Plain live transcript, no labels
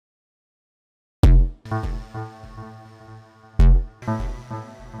You are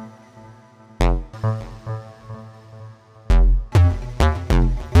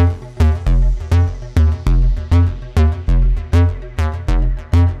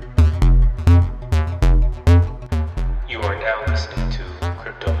now listening to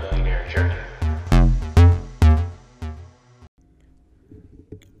Crypto Millionaire Journey.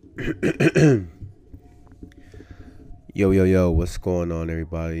 Yo, what's going on,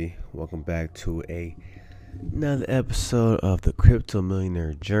 everybody? Welcome back to another episode of the Crypto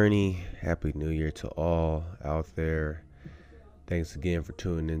Millionaire Journey. Happy New Year to all out there. Thanks again for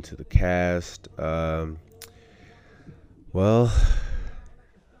tuning into the cast. Well,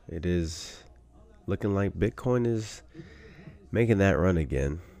 it is looking like Bitcoin is making that run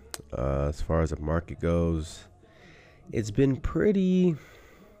again. As far as the market goes, it's been pretty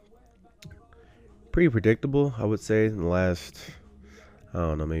predictable, I would say, in the last, I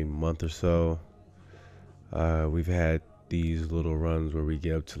don't know, maybe month or so. We've had these little runs where we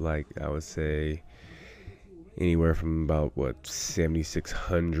get up to, like, I would say anywhere from about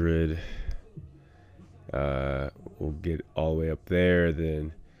 7,600. We'll get all the way up there,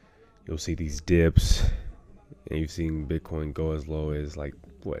 then you'll see these dips, and you've seen Bitcoin go as low as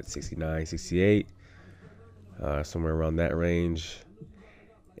 69, 68, somewhere around that range.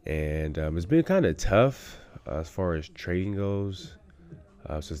 And it's been kind of tough as far as trading goes,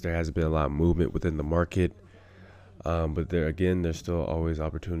 since there hasn't been a lot of movement within the market. But there's still always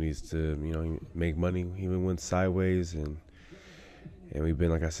opportunities to make money even when we've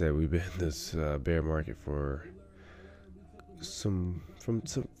been, like I said, we've been in this bear market for some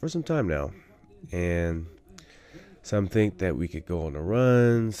time now, and some think that we could go on a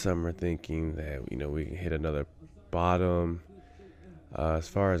run. Some are thinking that we can hit another bottom. As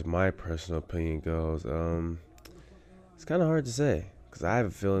far as my personal opinion goes, it's kind of hard to say, because I have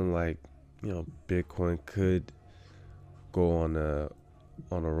a feeling like Bitcoin could go on a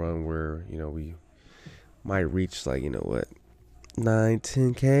run where we might reach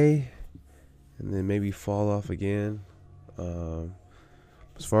 9-10K, and then maybe fall off again.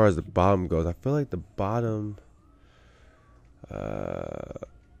 As far as the bottom goes, I feel like the bottom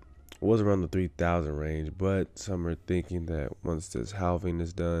was around the 3,000 range, but some are thinking that once this halving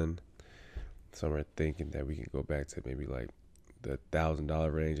is done, some are thinking that we can go back to maybe like the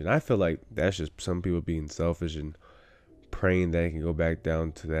 $1,000 range. And I feel like that's just some people being selfish and praying that it can go back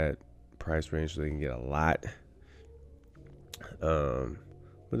down to that price range so they can get a lot. But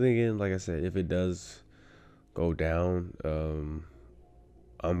then again, like I said, if it does go down,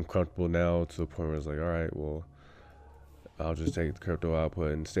 I'm comfortable now to the point where it's like, all right, well, I'll just take the crypto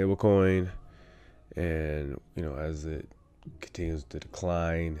output and stablecoin, and as it continues to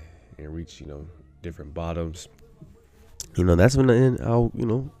decline and reach different bottoms, that's when I'll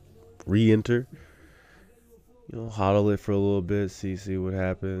re-enter, hodl it for a little bit, see what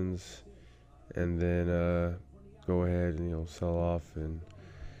happens, and then go ahead and sell off and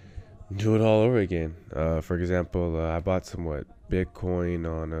do it all over again. For example, I bought some Bitcoin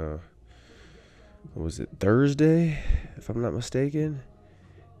on what was it, Thursday, if I'm not mistaken,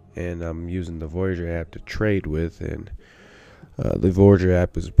 and I'm using the Voyager app to trade with, and the Voyager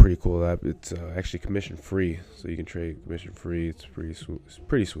app is a pretty cool app. It's actually commission free, so you can trade commission free. It's pretty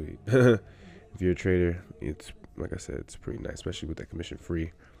sweet. If you're a trader, it's, like I said, it's pretty nice, especially with that commission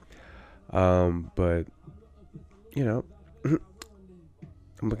free. But I'm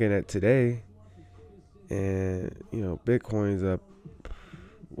looking at today, and Bitcoin's up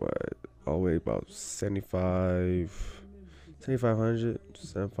all the way about 7,500,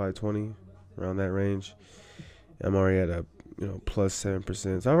 7,520, around that range. I'm already at a plus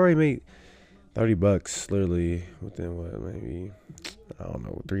 7%. So I've already made $30 literally within maybe, I don't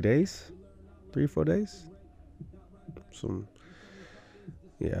know, 3 days, 3 or 4 days.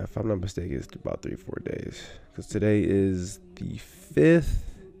 Yeah, if I'm not mistaken, it's about 3 or 4 days, because today is the 5th.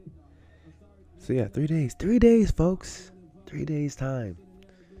 So yeah, 3 days, folks, 3 days time.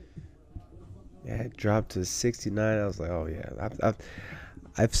 Yeah, it dropped to 69. I was like, oh yeah,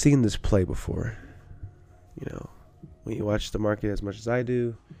 I've seen this play before. When you watch the market as much as I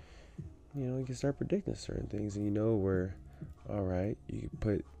do, you can start predicting certain things, and where, all right, you can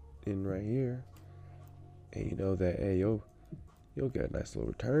put in right here, and that, hey, you'll get a nice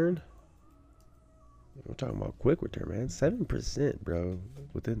little return. We're talking about quick return, man. 7%, bro,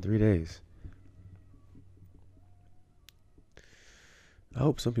 within 3 days. I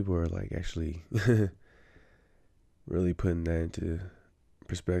hope some people are actually really putting that into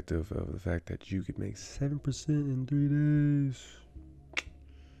perspective of the fact that you could make 7% in 3 days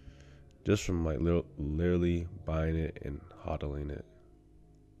just from literally buying it and hodling it.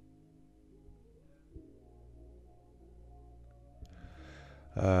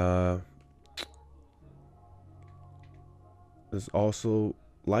 There's also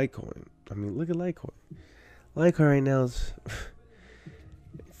Litecoin. I mean, look at Litecoin. Litecoin right now is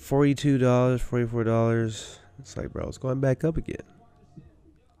 $42, $44. It's like, bro, it's going back up again.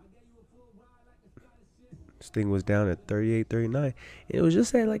 This thing was down at 38, 39. It was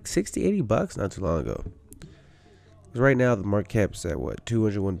just at like 60, $80 not too long ago. Because right now the market cap is at what,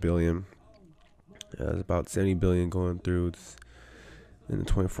 201 billion. There's about 70 billion going through. It's in the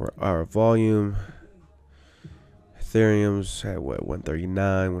 24-hour volume. Ethereum's at what,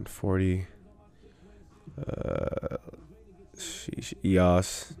 139, 140.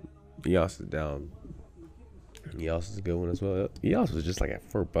 EOS is down. EOS is a good one as well. EOS was just like at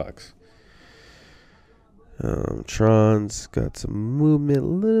 $4. Tron's got some movement a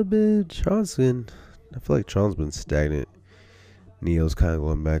little bit. I feel like Tron's been stagnant. Neo's kind of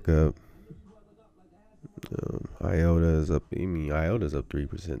going back up. IOTA is up. IOTA's up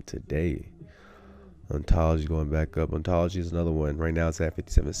 3% today. Ontology going back up. Ontology is another one. Right now it's at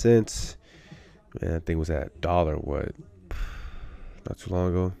 57 cents. Man, that thing was at $1, what? Not too long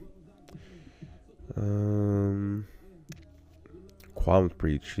ago. Qualm's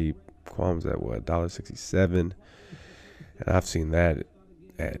pretty cheap. Qualm's at what, $1.67, and I've seen that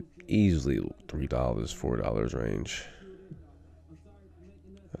at easily $3, $4 range.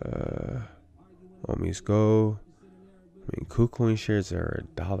 Omis Go. I mean, KuCoin shares are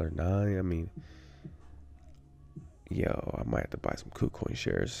 $1.09. I mean, yo, I might have to buy some KuCoin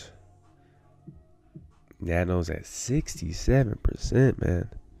shares. Nano's at 67%, man.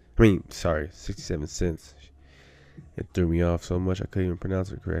 I mean, sorry, 67 cents. It threw me off so much I couldn't even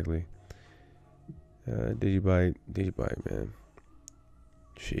pronounce it correctly. Digibyte, man.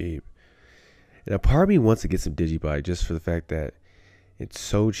 Cheap. And a part of me wants to get some Digibyte just for the fact that it's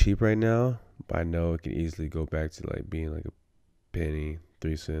so cheap right now. But I know it can easily go back to like being like a penny,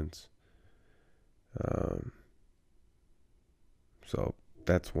 3 cents. So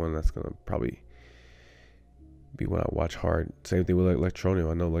that's one that's gonna probably be when I watch hard. Same thing with like Electroneum.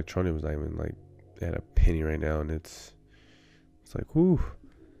 I know Electroneum is not even like at a penny right now, and it's like, whoo.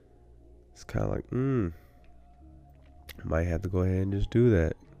 It's kind of like, might have to go ahead and just do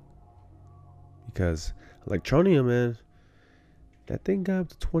that, because Electroneum, man, that thing got up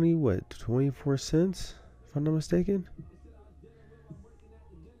to 24 cents, if I'm not mistaken.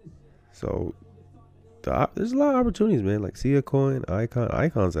 So there's a lot of opportunities, man. Like Sia Coin,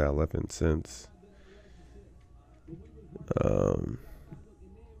 Icon's at 11 cents.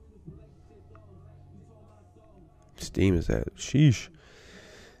 Steam is at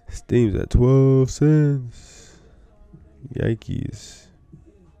Steam's at 12 cents. Yikes.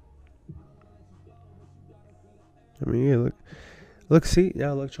 I mean, yeah, look, see,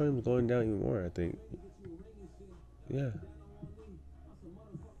 now Electroneum's going down even more, I think. Yeah.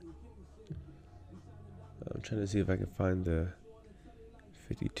 I'm trying to see if I can find the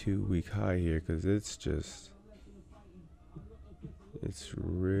 52-week high here, because it's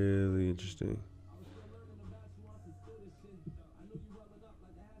really interesting.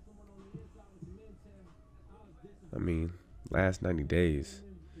 I mean, last 90 days,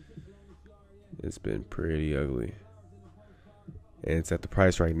 it's been pretty ugly. And it's at the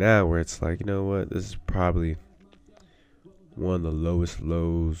price right now where it's like, you know what, this is probably one of the lowest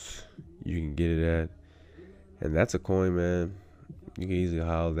lows you can get it at. And that's a coin, man. You can easily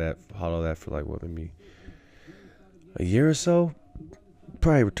hodl that for like, what, maybe a year or so.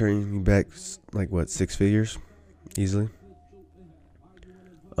 Probably returning you back like, what, 6 figures easily.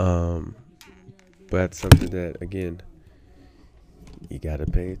 But that's something that, again, you gotta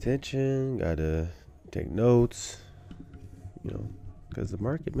pay attention, gotta take notes, you know, because the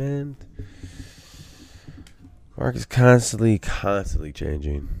market, man, market's constantly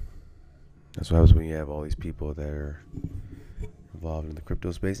changing. That's what happens when you have all these people that are involved in the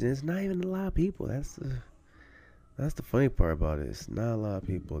crypto space, and it's not even a lot of people. That's the funny part about it. It's not a lot of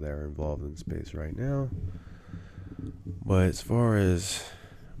people that are involved in the space right now. But as far as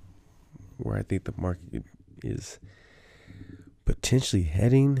where I think the market is potentially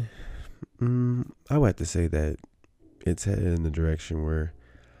heading, I would have to say that it's headed in the direction where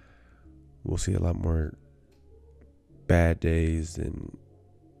we'll see a lot more bad days a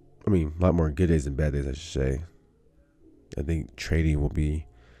lot more good days than bad days, I should say. I think trading will be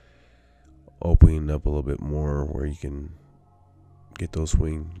opening up a little bit more where you can get those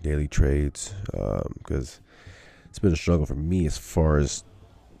swing daily trades, because it's been a struggle for me as far as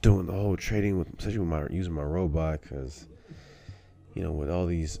doing the whole trading, especially with using my robot, because, you know, with all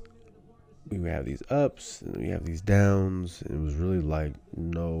these, we have these ups and we have these downs, and it was really like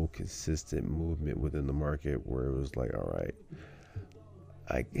no consistent movement within the market where it was like, all right,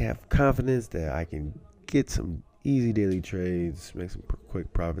 I have confidence that I can get some easy daily trades, make some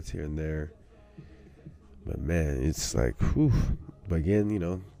quick profits here and there. But man, it's like, whew. But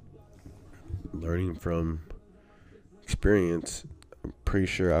again, learning from experience, I'm pretty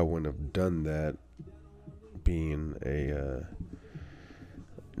sure I wouldn't have done that being a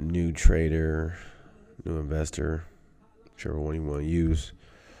new trader, new investor, whichever one you want to use.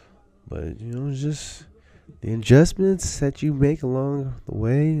 But it's just the adjustments that you make along the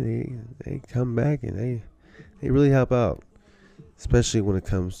way, they come back and they really help out, especially when it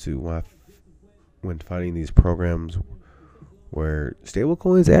comes to when finding these programs where stable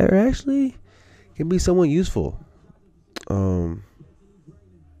coins are actually can be somewhat useful.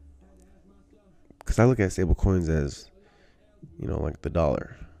 Because I look at stable coins as, like the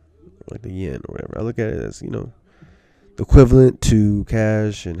dollar, like the yen or whatever. I look at it as, the equivalent to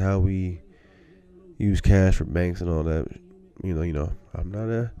cash and how we use cash for banks and all that. I'm not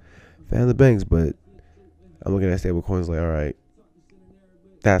a fan of the banks, but I'm looking at stable coins like, all right,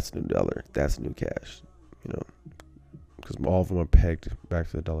 that's new dollar, that's new cash, because all of them are pegged back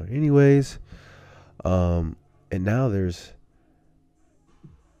to the dollar anyways. And now there's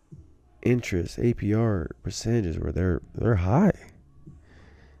interest APR percentages where they're high,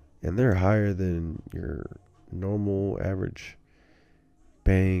 and they're higher than your normal average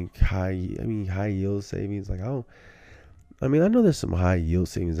bank high yield savings. Like, I know there's some high yield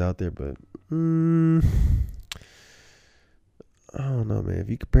savings out there, but I don't know, man. If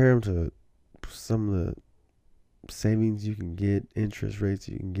you compare them to some of the savings you can get, interest rates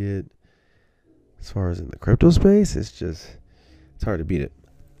you can get, as far as in the crypto space, it's hard to beat it.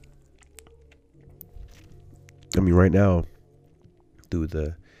 Right now, through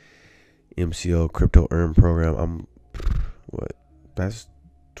the MCO Crypto Earn program, that's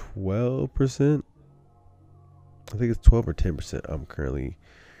 12%? I think it's 12 or 10% I'm currently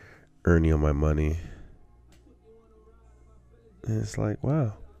earning on my money. And it's like,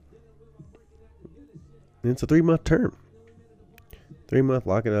 wow. And it's a 3-month term. 3-month,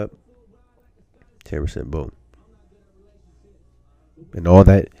 lock it up. 10%, boom. And all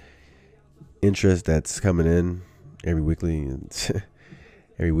that interest that's coming in every week,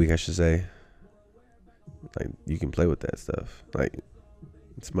 I should say. Like, you can play with that stuff. Like,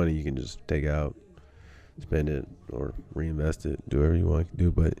 it's money you can just take out, spend it, or reinvest it, do whatever you want to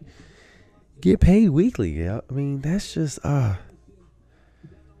do, but get paid weekly. Yeah, that's just the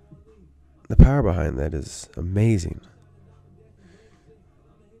power behind that is amazing.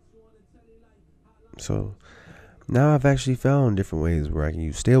 So now I've actually found different ways where I can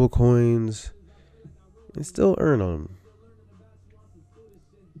use stable coins and still earn on them.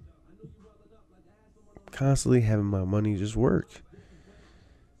 Constantly having my money just work.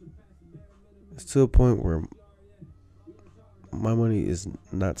 It's to a point where my money is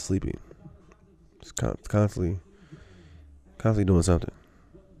not sleeping. It's constantly doing something.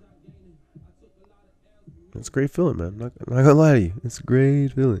 It's a great feeling, man. I'm not gonna lie to you. It's a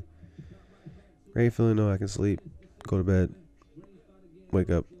great feeling. Great feeling knowing I can sleep, go to bed, wake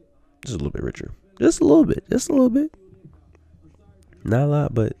up just a little bit richer. Just a little bit. Not a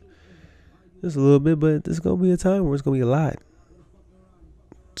lot, but just a little bit. But there's going to be a time where it's going to be a lot.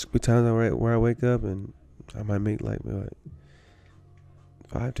 There's going to be times where I wake up and I might make like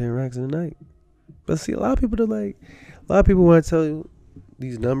 5-10 racks in a night. But see, a lot of people when I tell you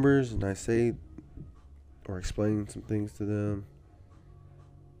these numbers and I say or explain some things to them,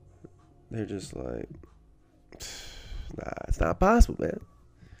 they're just like, nah, it's not possible, man.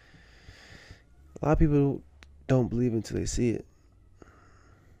 A lot of people don't believe until they see it.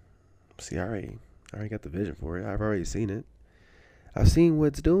 See, I already got the vision for it. I've already seen it. I've seen what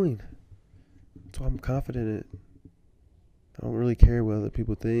it's doing. So I'm confident in it. I don't really care what other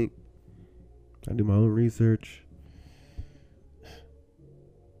people think. I do my own research.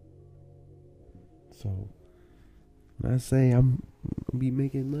 So when I say I'm gonna be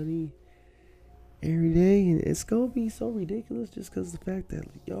making money every day, and it's gonna be so ridiculous just because of the fact that,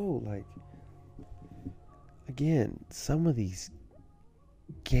 again, some of these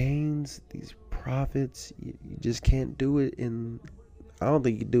gains, these profits, you just can't do it I don't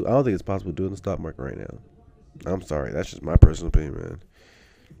think it's possible to do it in the stock market right now. I'm sorry, that's just my personal opinion, man.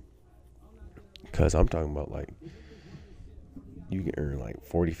 Because I'm talking about, you can earn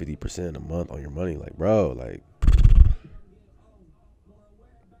 40-50% a month on your money. Bro,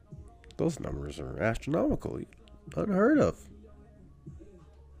 those numbers are astronomical, unheard of.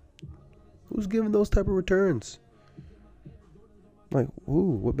 Who's giving those type of returns?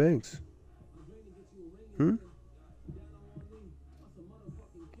 What banks?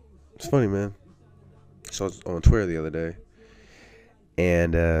 It's funny, man. So I was on Twitter the other day,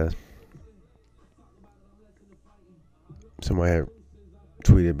 And somebody had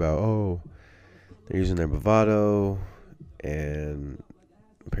tweeted about, oh, they're using their Bovado, and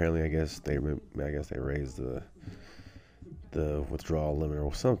apparently, I guess they raised the withdrawal limit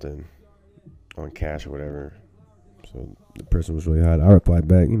or something on cash or whatever. So the person was really hot. I replied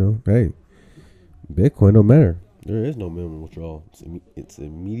back, hey, Bitcoin don't matter. There is no minimum withdrawal. It's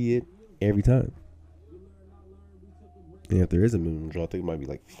immediate every time. And if there is a minimum withdrawal, I think it might be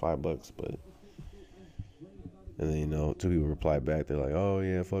like $5, but. And then, 2 people replied back. They're like, oh,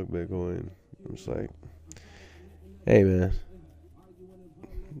 yeah, fuck Bitcoin. I'm just like, hey, man,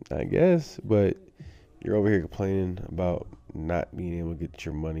 I guess. But you're over here complaining about not being able to get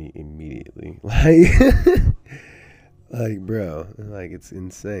your money immediately. Like, bro, like, it's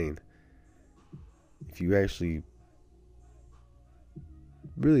insane. If you actually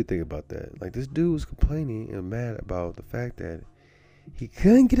really think about that. Like, this dude was complaining and mad about the fact that he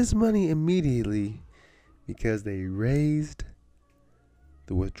couldn't get his money immediately because they raised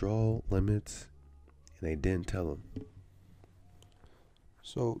the withdrawal limits and they didn't tell him.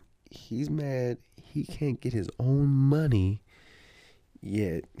 So he's mad he can't get his own money,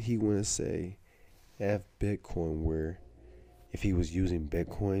 yet he want to say F Bitcoin, where if he was using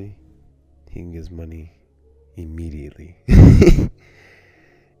Bitcoin, he can get his money immediately.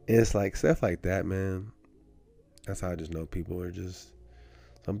 And it's like stuff like that, man. That's how I just know people are just,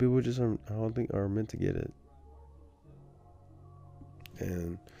 some people just I don't think are meant to get it.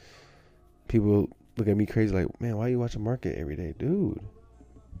 And people look at me crazy like, man, why you watch the market every day? Dude,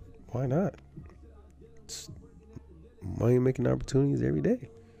 why not? It's money making opportunities every day.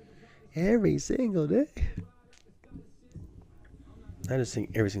 Every single day. I just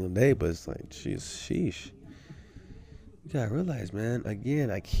think every single day, but it's like, sheesh. You gotta realize, man,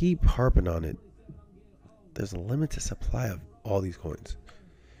 again, I keep harping on it. There's a limited supply of all these coins.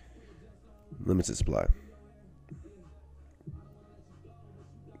 Limited supply.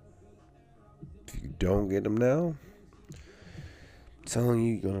 If you don't get them now, I'm telling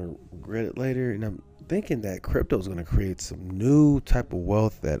you, you're gonna regret it later. And I'm thinking that crypto is gonna create some new type of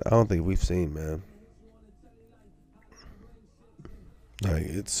wealth that I don't think we've seen, man. Like,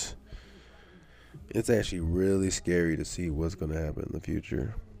 it's actually really scary to see what's gonna happen in the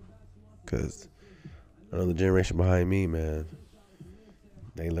future. Cause I know the generation behind me, man,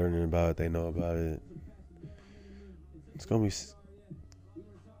 they learning about it, they know about it. It's gonna be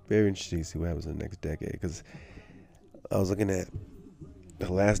very interesting to see what happens in the next decade. Because I was looking at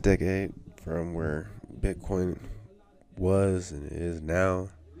the last decade from where Bitcoin was and is now,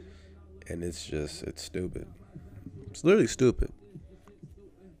 and it's stupid. It's literally stupid.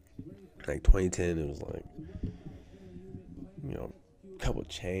 Like 2010, it was like, a couple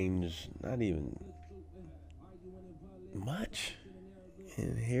change, not even much.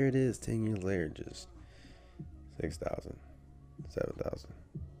 And here it is 10 years later, just 6,000, 7,000.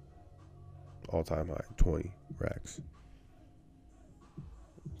 All time high, 20 racks.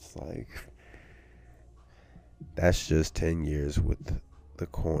 It's like, that's just 10 years with the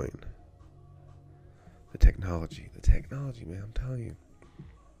coin. The technology, man, I'm telling you.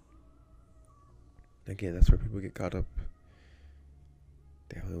 Again, that's where people get caught up.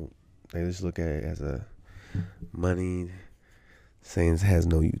 They just look at it as a money, saying it has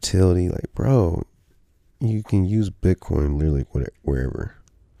no utility. Like, bro, you can use Bitcoin literally wherever,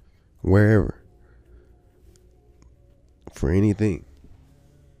 for anything.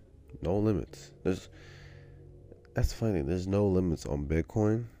 No limits. That's the funny thing. There's no limits on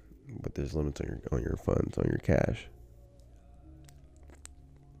Bitcoin, but there's limits on your funds, on your cash.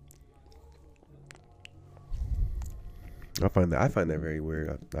 I find that very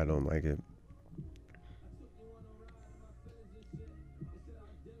weird. I don't like it.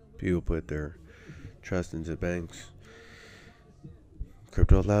 People put their trust into banks.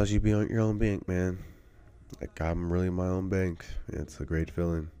 Crypto allows you to be on your own bank, man. Like, I'm really my own bank. It's a great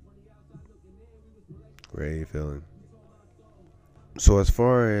feeling. Great feeling. So as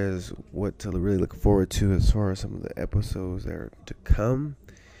far as what to really look forward to, as far as some of the episodes that are to come,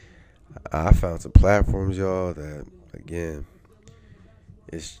 I found some platforms, y'all, that, again,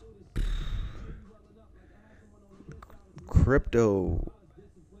 it's crypto.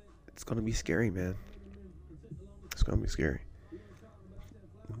 It's going to be scary, man. It's going to be scary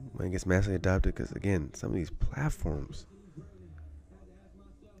when it gets massively adopted, because, again, some of these platforms,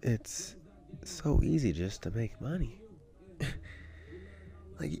 it's so easy just to make money.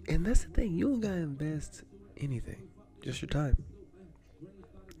 Like, and that's the thing, you don't gotta invest anything, just your time,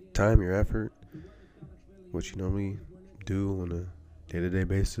 your effort, what you normally do on a day-to-day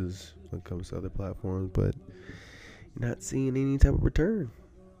basis when it comes to other platforms. But you're not seeing any type of return.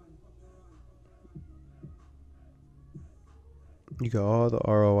 You got all the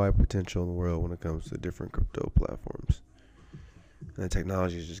ROI potential in the world when it comes to different crypto platforms. And the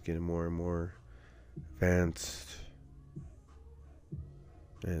technology is just getting more and more advanced.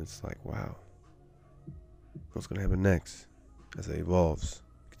 And it's like, wow. What's going to happen next as it evolves,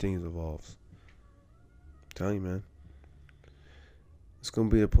 continues to evolve? I'm telling you, man. It's going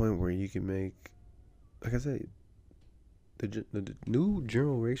to be a point where you can make, like I said, the new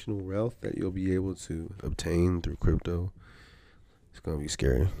generational wealth that you'll be able to obtain through crypto. It's going to be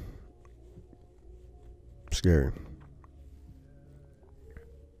scary. Scary.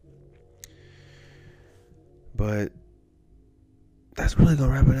 But that's really going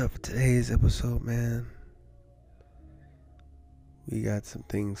to wrap it up for today's episode, man. We got some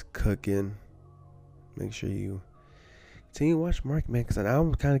things cooking. Make sure you continue to watch market, man, because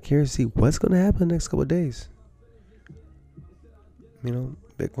I'm kind of curious to see what's going to happen the next couple of days. You know,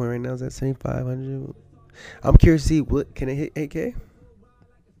 Bitcoin right now is at 7,500. I'm curious to see what can it hit 8K?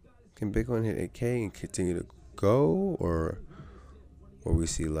 Can Bitcoin hit 8K and continue to go, or we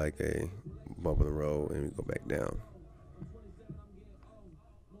see like a bump in the road and we go back down?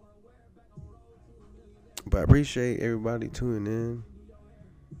 But I appreciate everybody tuning in.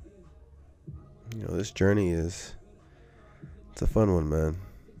 You know, this journey it's a fun one, man.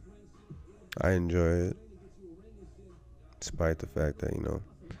 I enjoy it, despite the fact that, you know,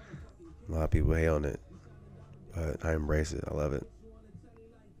 a lot of people hate on it. But I embrace it. I love it.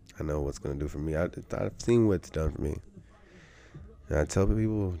 I know what's going to do for me. I've seen what it's done for me. And I tell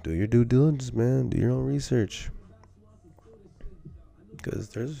people, do your due diligence, man. Do your own research. Because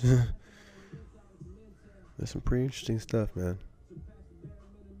there's some pretty interesting stuff, man.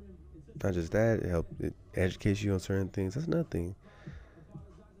 Not just that, it educates you on certain things. That's nothing.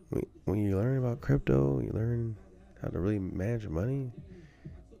 When you learn about crypto, you learn how to really manage your money.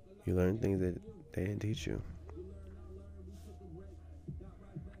 You learn things that they didn't teach you.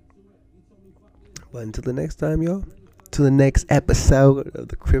 But until the next time, y'all, to the next episode of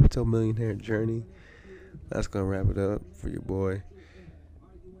the Crypto Millionaire Journey, that's going to wrap it up for your boy.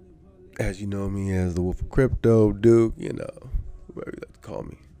 As you know me as the Wolf of Crypto, Duke, you know, whatever you like to call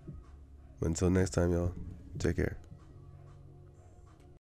me. But until next time, y'all, take care.